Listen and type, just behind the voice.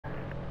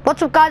What's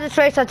up guys, it's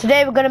Racer.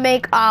 Today we're gonna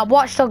make a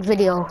Watch Dogs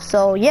video.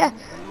 So yeah,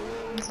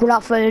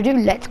 without further ado,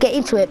 let's get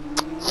into it.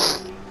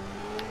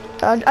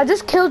 I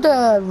just killed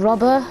a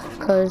robber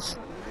because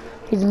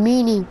he's a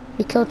meanie.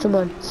 He killed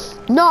someone.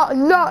 Not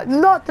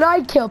that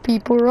I kill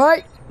people,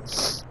 right?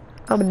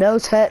 My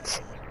nose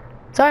hurts.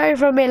 Sorry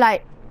for me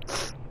like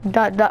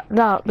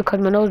that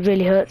because my nose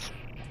really hurts.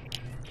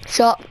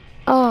 Shot.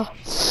 Oh,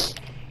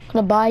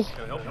 gonna buy.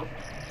 I'm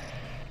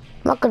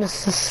not gonna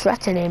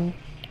threaten him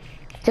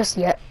just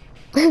yet.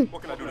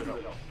 What can I do to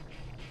help?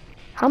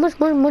 How much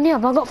money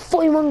have I got?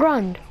 41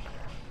 grand.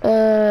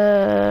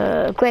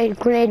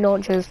 Grenade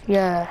launchers,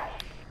 yeah.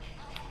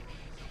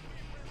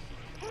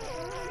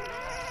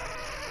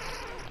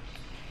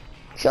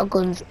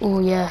 Shotguns,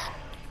 oh yeah.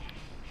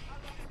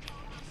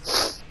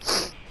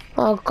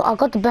 Oh, I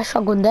got the best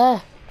shotgun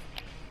there.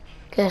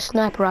 Okay,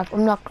 sniper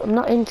rifle. I'm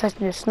not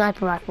interested in a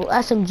sniper rifle.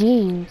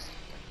 SMGs.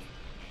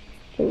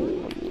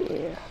 Oh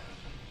yeah.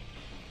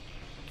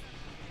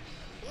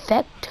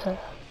 Vector.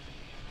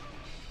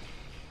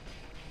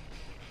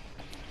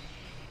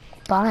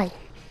 Buy.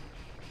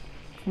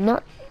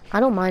 I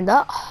don't mind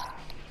that. I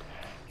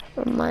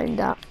don't mind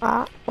that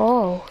at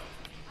all.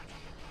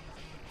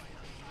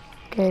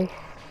 Okay.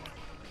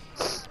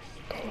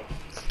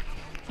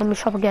 Let me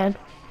shop again.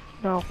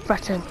 No,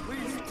 threaten.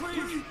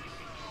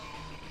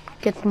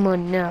 Get the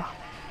money now.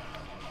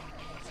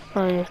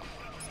 Fine.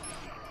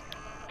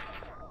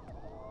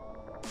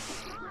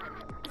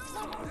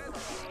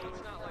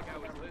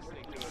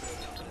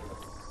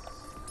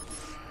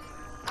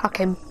 Hack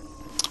him.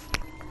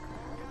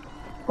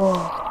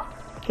 Oh,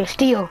 you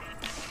steal.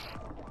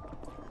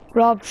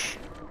 Rob,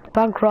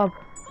 bank rob.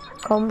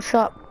 Come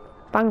shop,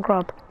 bank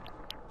rob.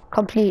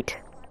 Complete.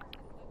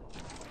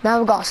 Now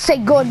we've got a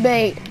sick gun,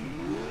 mate.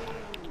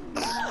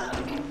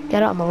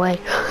 Get out of my way.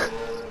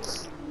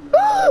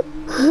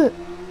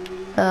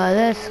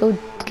 That's so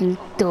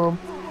dumb.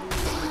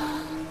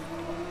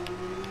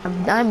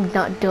 I'm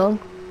not dumb.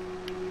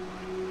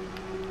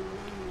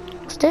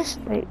 What's this?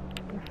 Wait.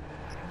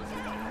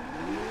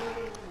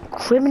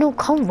 Criminal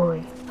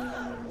convoy.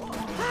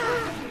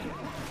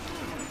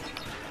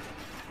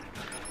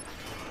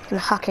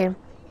 Gonna hack him.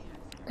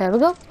 There we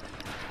go.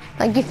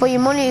 Thank you for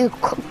your money, you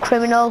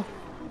criminal.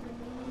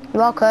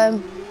 You're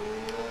welcome.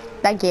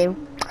 Thank you.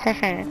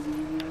 Can't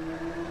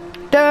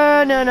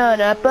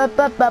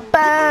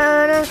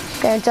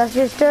touch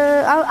this.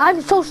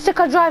 I'm so sick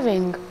of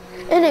driving.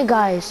 Innit,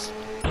 guys?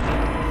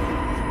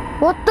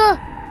 What the?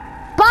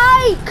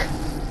 Bike!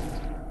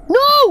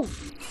 No!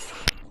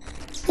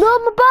 No,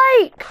 my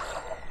bike!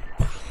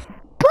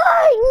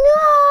 Bike,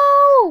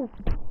 no!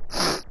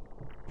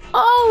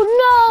 Oh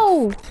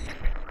no!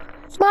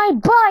 My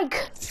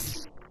bike!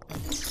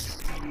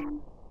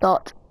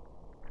 Dot.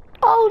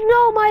 Oh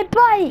no, my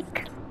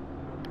bike!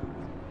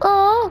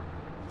 Oh,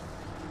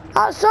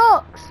 that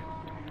sucks.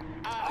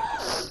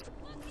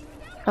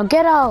 Now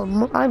get out.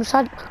 I'm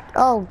sad.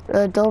 Oh,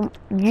 don't.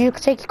 You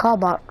can take your car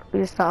back.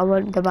 Just that I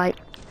want the bike.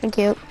 Thank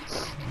you.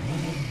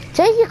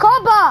 Take your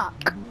car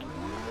back.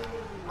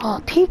 Oh,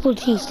 people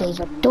these days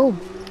are dumb.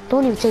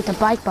 Don't even take the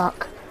bike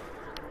back.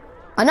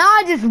 And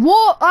I just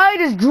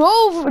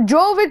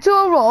drove into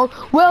a road.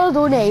 Well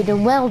done,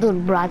 Aiden. Well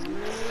done, Brad.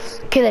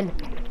 Killing.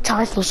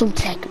 Time for some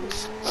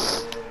techniques.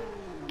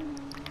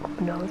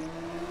 No.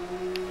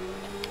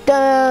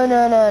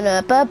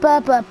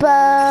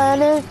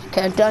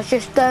 Can't touch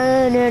this.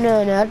 Can't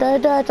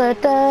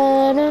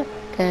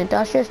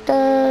touch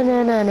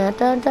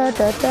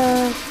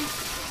this.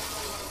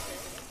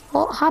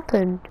 What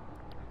happened?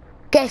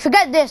 Okay,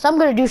 forget this. I'm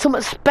gonna do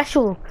something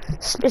special.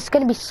 It's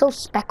gonna be so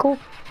speckle.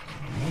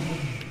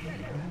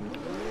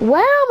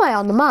 Where am I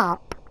on the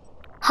map?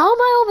 How am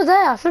I over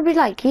there? I should be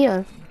like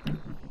here.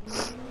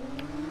 It's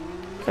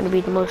gonna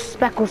be the most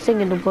speckled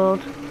thing in the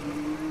world.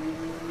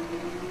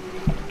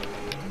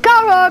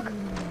 Garrug!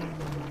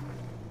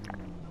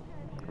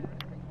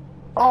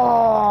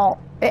 Oh,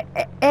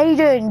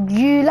 Aiden,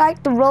 you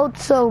like the road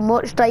so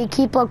much that you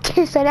keep on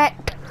kissing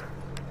it.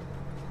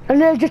 A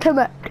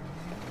legitimate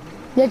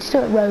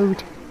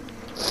road.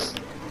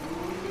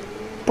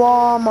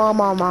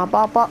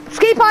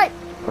 Ski pipe!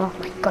 Oh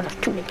my god, that's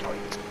too many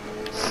points.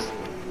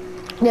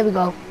 There we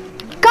go.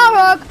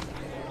 Garrug!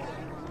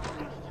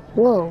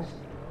 Whoa.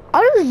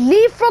 I just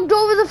leapfrogged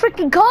over the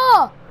freaking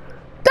car!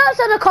 That's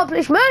an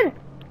accomplishment!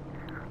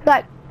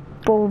 Like,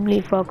 boom,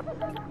 leapfrog.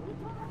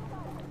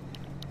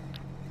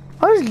 That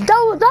was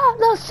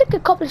a sick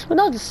accomplishment.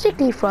 That was a sick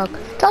leapfrog.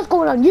 That's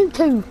going on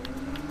YouTube.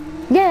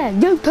 Yeah,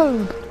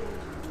 YouTube.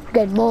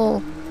 Get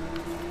more.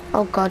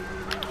 Oh god.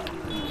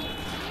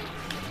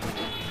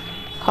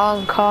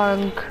 Hong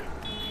Kong.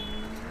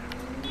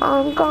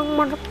 Hong Kong,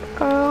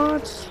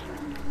 motherfuckers.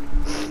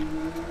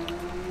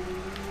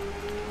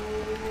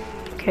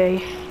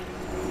 Okay.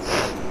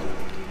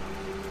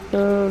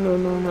 No,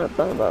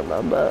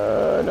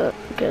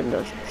 can't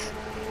touch this.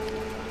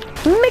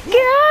 Mickey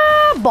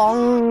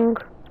Bong!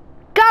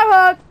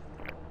 Garrug!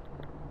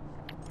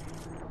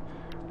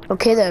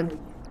 Okay then.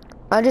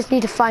 I just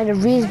need to find a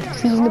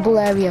reasonable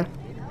area.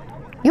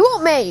 You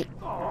want me?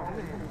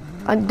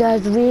 And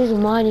there's a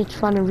reason why I need to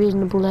find a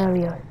reasonable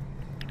area.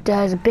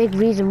 There's a big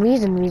reason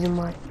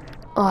why.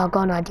 Oh, I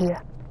got an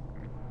idea.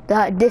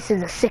 This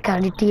is a sick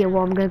idea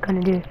what I'm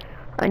gonna do.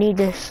 I need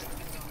this.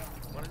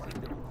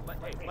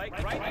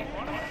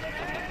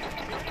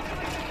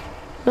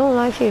 No one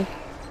likes you.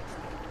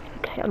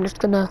 Okay, I'm just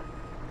gonna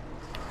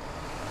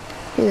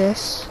do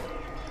this.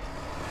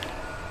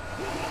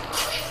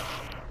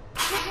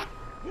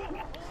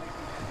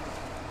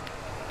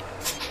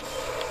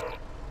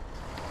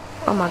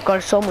 Oh my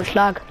god, so much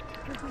lag.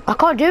 I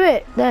can't do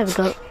it. There we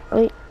go.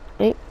 Wait.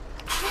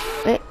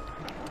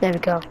 There we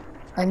go.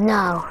 And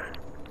now,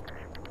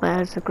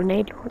 where's the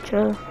grenade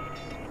launcher?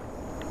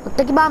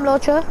 Sticky bomb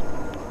launcher.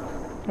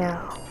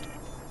 Yeah.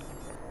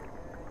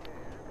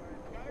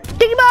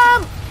 Sticky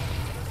bomb!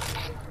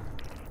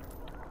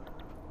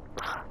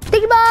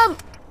 Sticky bomb!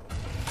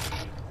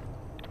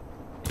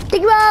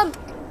 Sticky bomb!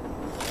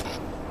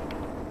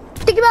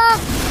 Sticky bomb!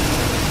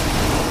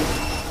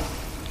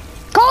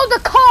 Call the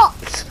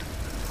cops!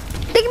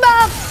 Sticky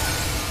bomb!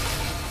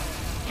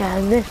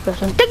 Yeah, this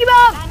person. Sticky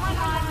bomb!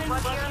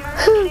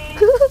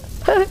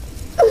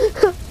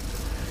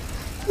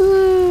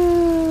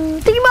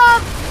 Sticky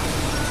bomb!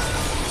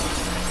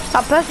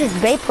 That person's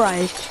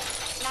vaporized.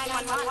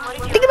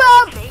 Sticky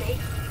bomb!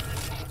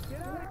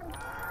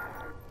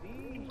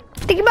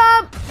 Sticky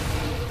bomb!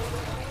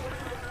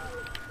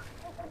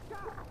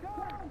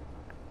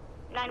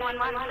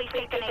 911, please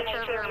take the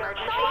nature of your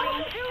emergency.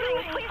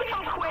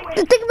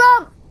 Sticky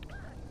bomb!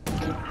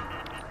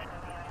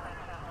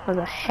 That was a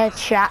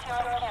headshot.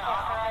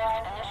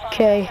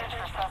 Okay.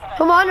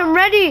 Come on, I'm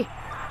ready.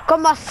 Got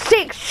my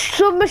 6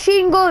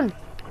 submachine gun.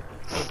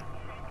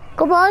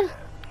 Come on.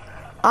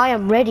 I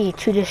am ready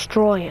to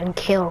destroy and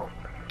kill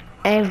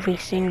every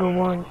single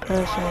one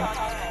person.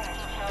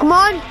 Come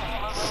on.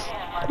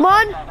 Come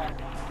on.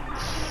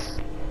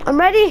 I'm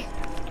ready.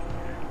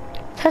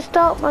 Test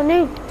out my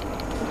new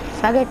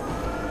faggot.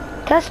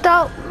 Test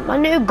out my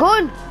new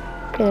gun.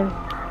 Okay.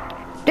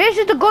 This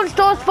is the gun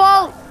store's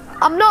fault.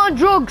 I'm not on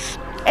drugs,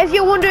 if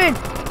you're wondering.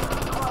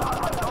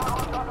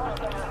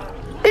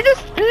 You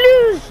just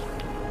lose.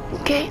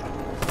 Okay.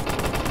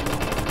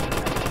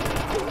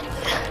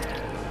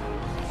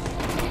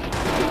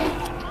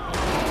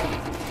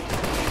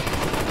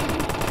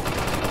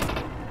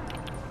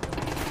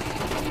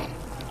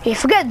 Hey,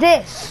 forget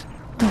this.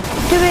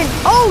 Doing.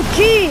 Oh,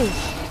 jeez.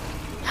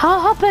 How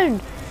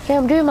happened? Yeah,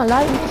 I'm doing my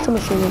lighting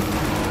submachine.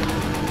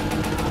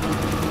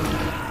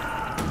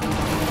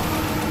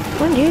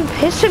 When you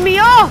pissing me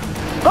off?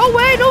 Go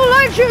away! Don't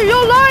light shoot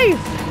your life.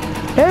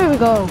 There we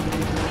go.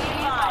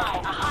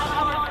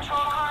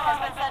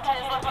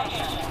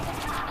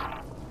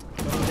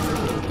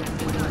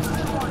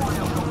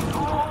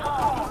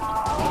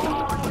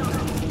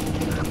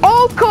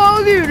 I'll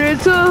call you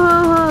this.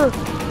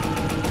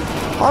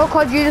 I'll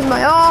call you this my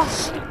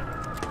ass.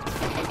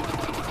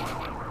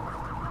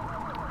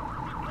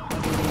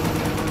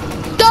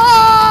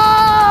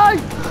 Die!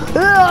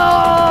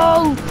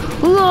 No!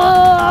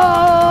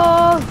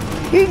 No!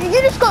 You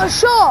just got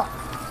shot.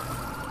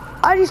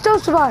 And you still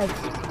survived.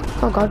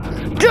 Oh god.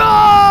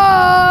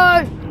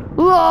 Die!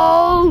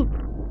 No!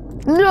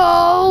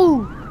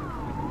 No!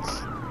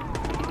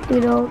 You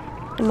know,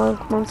 come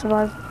on,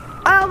 survive.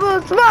 I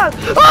will survive!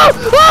 Oh!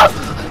 Oh!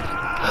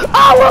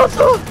 I will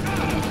survive!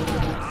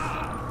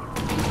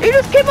 He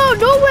just came out of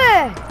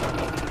nowhere!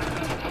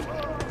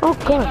 Oh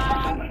god.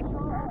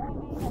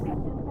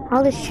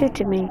 How they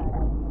shooting me?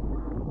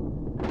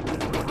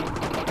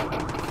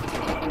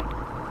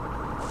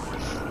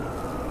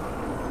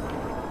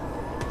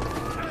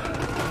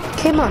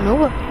 Came out of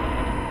nowhere.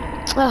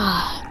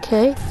 Ah,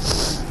 okay.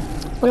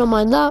 We don't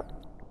mind that.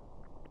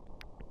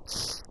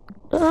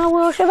 I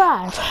will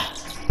survive.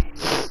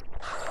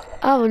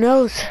 Oh, who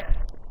knows?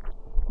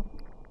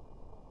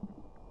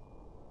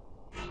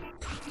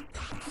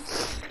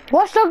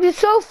 Watch Dogs is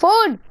so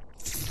fun!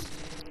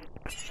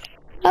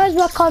 Why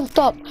I can't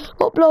stop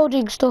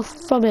uploading stuff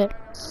from it?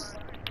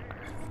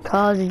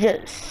 Cause it's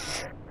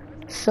just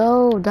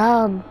so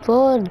damn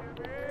fun.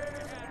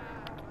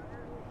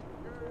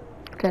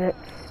 Get it?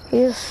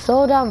 It's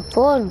so damn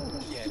fun.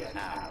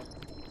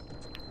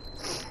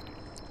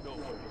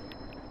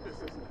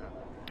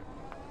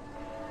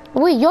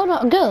 Wait, you're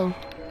not a girl?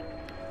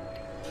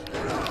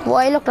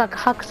 Why you look like a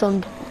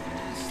hackson?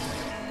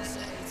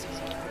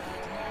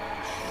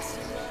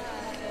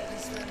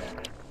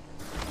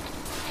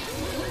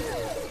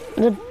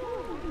 The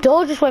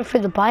door just went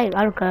through the pipe,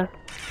 I don't care.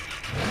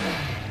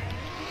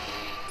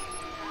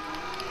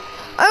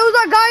 Oh,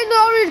 that guy in the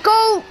orange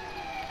coat!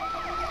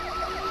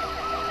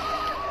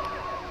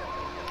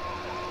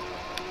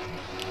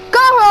 Go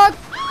on!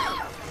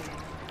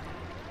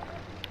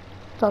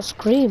 That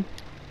scream.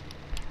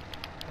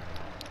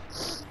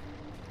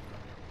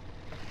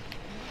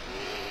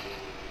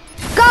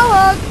 Go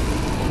on!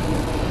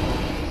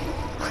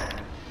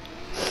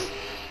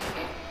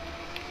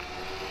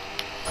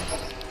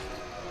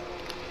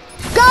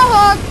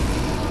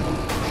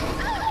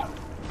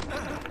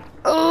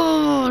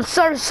 Oh,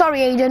 sorry,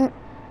 Aiden.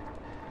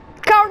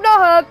 Count the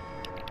hug.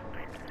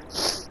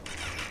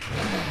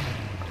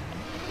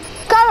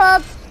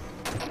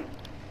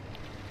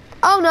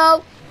 Oh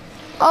no!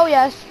 Oh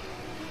yes!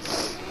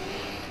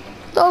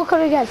 Oh,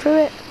 can I get through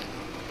it?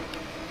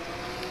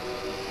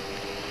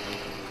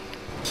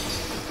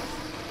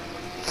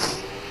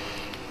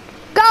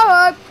 Go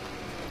on!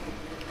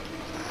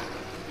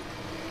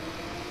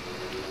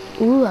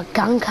 Ooh, a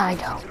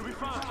Gankaido.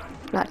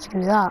 Let's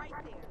do that.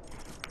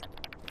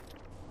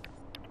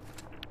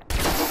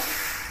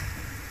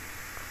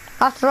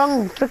 That's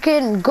wrong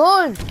freaking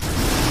gun!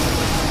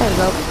 There we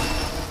go.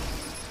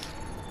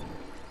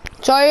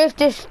 Sorry if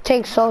this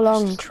takes so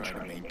long. Try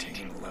to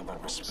maintain level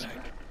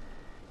respect.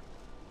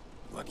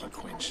 Lucky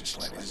Quinn's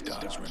just let his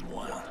dogs run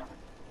wild.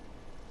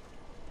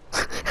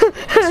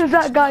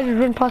 That guy just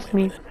ran past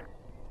me.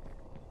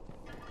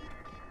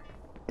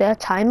 Their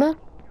timer?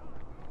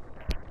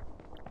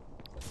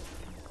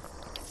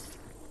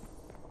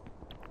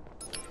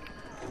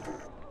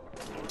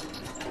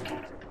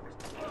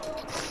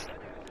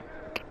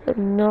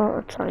 Not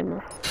a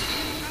timer.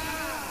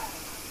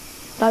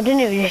 I didn't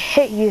even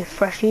hit you,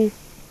 Freshie.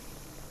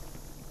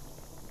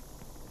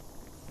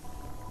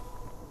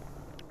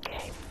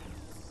 Okay.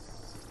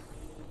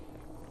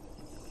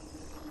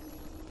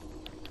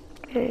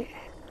 Okay.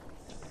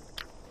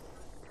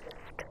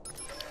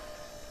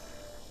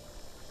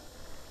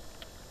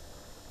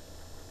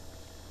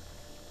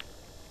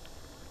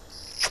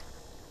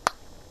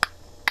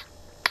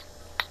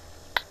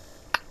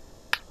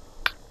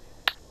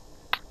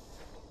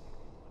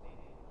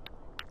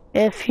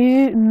 A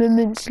few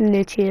moments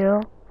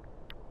later,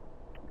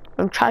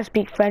 I'm trying to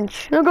speak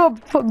French. I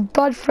got a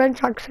bad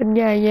French accent.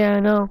 Yeah, I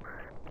know.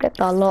 Get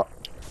that a lot.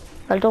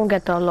 I don't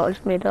get that a lot.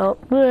 It's made up.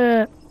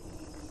 Bleh.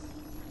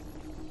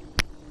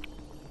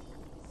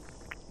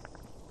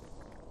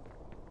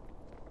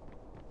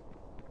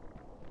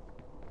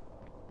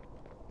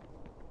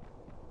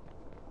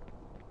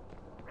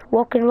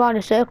 Walking around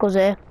in circles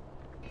here.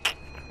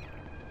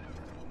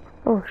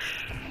 Oh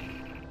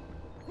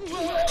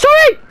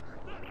sorry!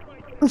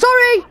 I'm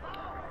sorry!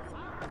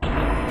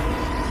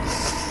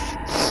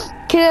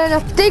 Okay, I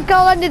think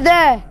I'll end it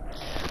there.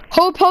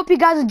 Hope you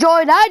guys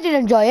enjoyed. I did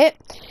enjoy it.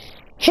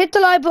 Hit the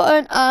like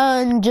button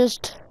and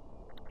just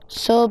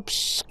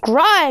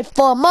subscribe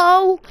for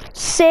more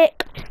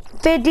sick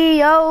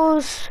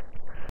videos.